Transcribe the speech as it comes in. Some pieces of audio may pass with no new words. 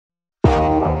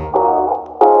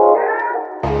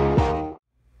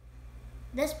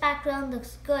background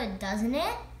looks good, doesn't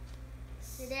it?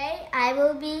 Today I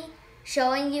will be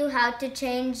showing you how to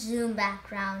change Zoom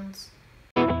backgrounds.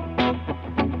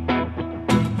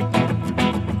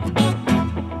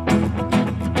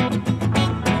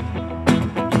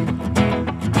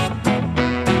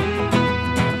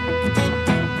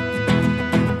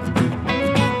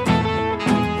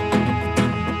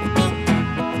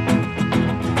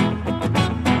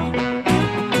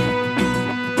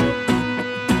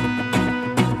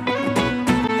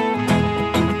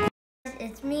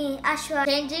 It's me, Ashwa.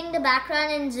 Changing the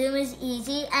background in Zoom is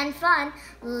easy and fun.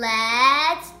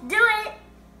 Let's do it!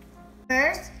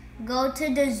 First, go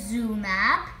to the Zoom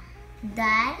app,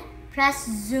 then press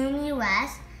Zoom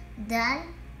US,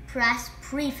 then press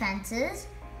Preferences,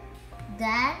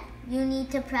 then you need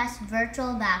to press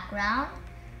Virtual Background,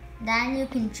 then you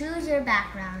can choose your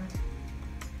background.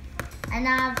 And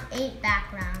I have 8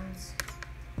 backgrounds.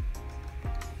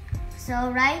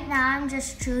 So right now I'm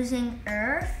just choosing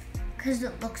Earth, because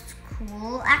it looks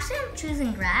cool. Actually, I'm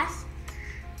choosing grass.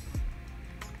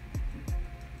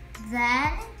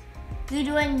 Then you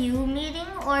do a new meeting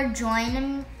or join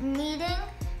a meeting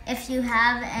if you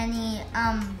have any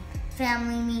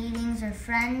family meetings or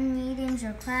friend meetings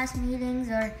or class meetings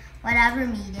or whatever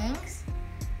meetings.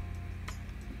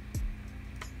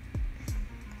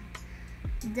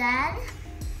 Then,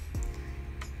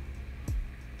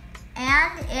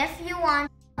 and if you want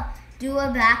do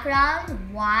a background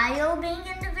while being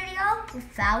in the video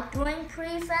without doing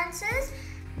preferences,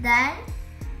 then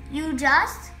you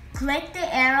just click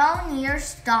the arrow near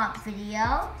stop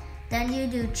video, then you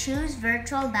do choose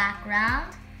virtual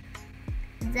background,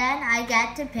 then I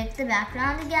get to pick the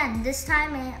background again. This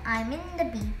time I'm in the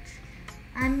beach.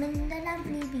 I'm in the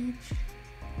lovely beach.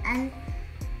 And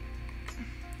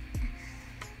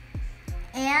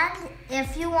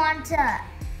if you want to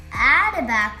add a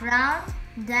background,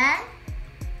 then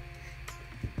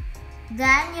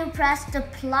you press the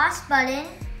plus button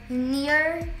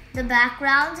near the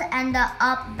background and the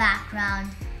up background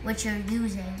which you're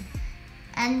using.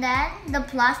 And then the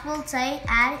plus will say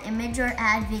add image or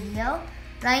add video.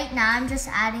 Right now I'm just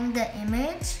adding the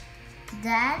image.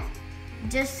 Then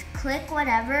just click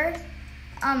whatever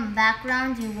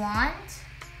background you want.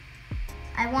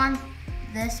 I want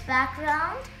this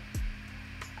background.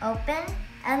 Open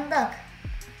and look.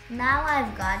 Now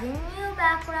I've got a new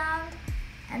background,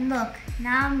 and look,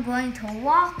 now I'm going to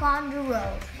walk on the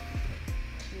road.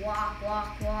 Walk,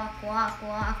 walk, walk, walk,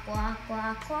 walk, walk,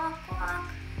 walk, walk, walk.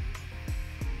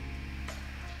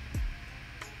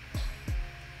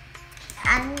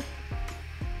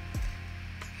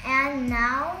 And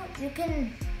now you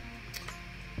can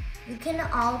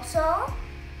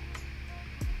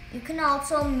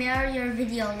also mirror your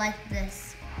video like this.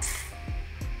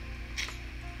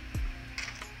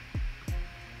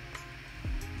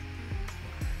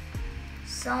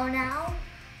 So now,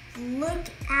 look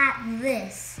at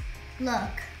this.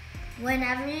 Look,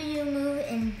 whenever you move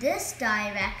in this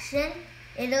direction,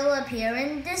 it'll appear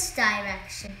in this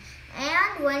direction.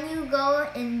 And when you go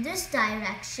in this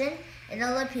direction,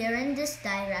 it'll appear in this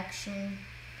direction.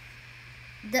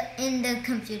 In the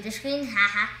computer screen,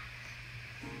 haha.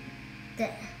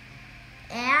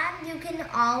 And you can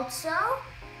also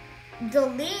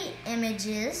delete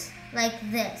images like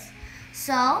this.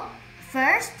 So,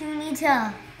 first, you need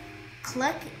to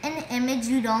click an image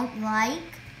you don't like,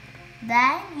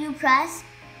 then you press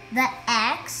the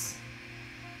X,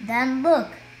 then look,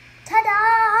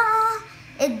 ta-da!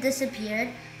 It disappeared,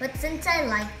 but since I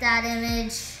like that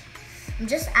image, I'm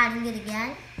just adding it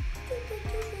again.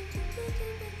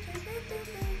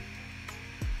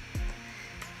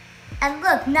 And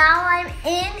look, now I'm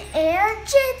in Air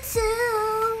Jitsu.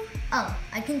 Oh,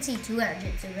 I can see 2 Air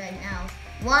Jitsu right now.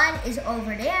 One is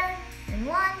over there, and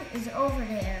one is over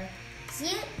there. See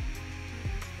it?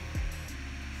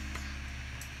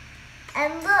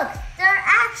 And look, they're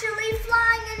actually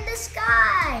flying in the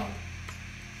sky.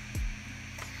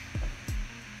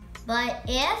 But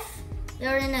if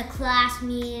you're in a class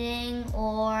meeting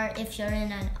or if you're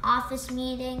in an office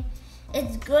meeting,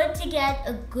 it's good to get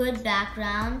a good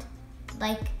background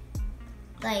like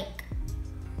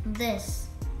this.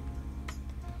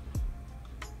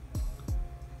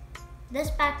 This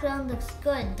background looks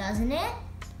good, doesn't it?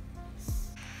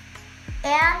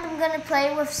 And I'm gonna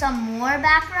play with some more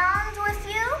backgrounds with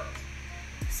you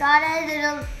so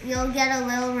that you'll get a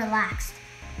little relaxed.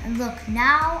 And look,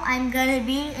 now I'm gonna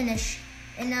be in a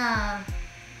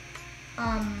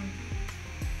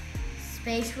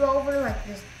space rover like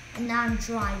this, and now I'm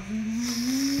driving.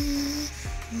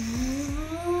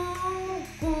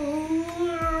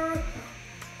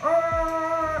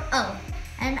 Oh,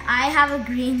 and I I have a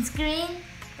green screen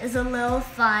is a little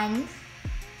fun.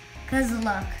 Cause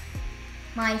look,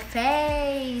 my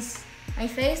face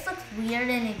looks weird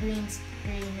in a green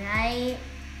screen, right?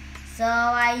 So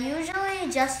I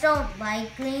usually just don't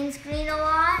like green screen a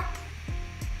lot.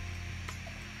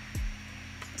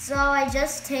 So I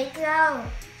just take out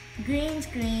green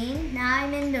screen. Now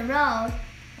I'm in the road.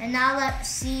 And now let's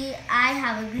see, I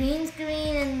have a green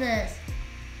screen in this.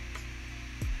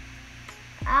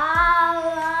 Oh,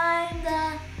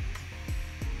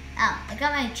 I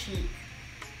got my cheek.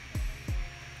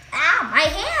 Ow, my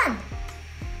hand!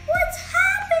 What's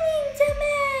happening to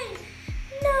me?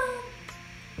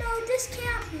 No, this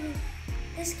can't be.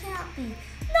 This can't be.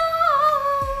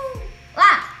 No!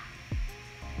 Ah!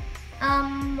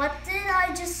 What did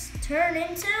I just turn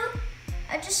into?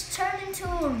 I just turned into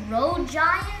a road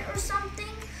giant or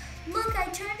something. Look, I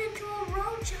turned into a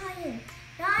road giant.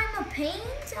 Now I'm a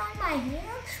paint on my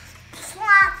hand.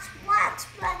 Splat, splat,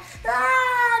 splat.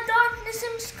 Ah, darkness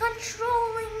is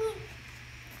controlling me.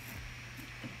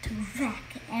 To wreck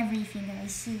everything I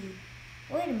see.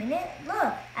 Wait a minute,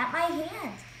 look at my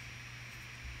hands.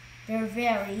 They're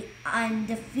very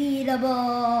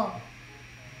undefeatable.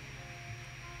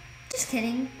 Just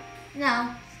kidding.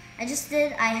 No,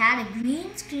 I had a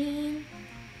green screen.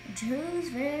 Chose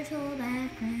virtual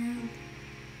background.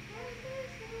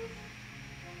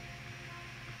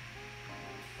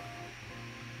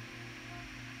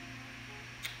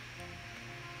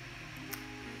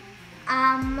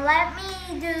 Let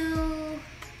me do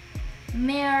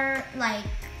mirror, like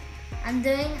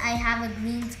I have a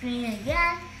green screen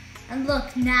again. And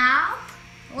look now,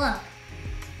 look.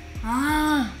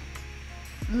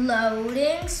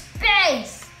 Loading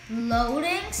space.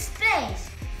 Loading space.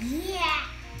 Yeah.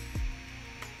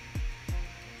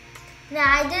 Now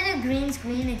I did a green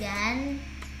screen again.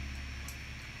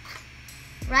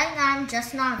 Right now I'm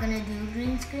just not gonna do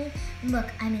green screen. And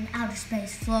look, I'm in outer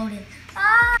space floating.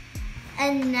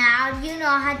 And now you know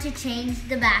how to change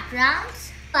the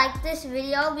backgrounds. Like this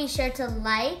video, be sure to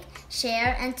like,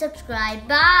 share, and subscribe.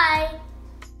 Bye.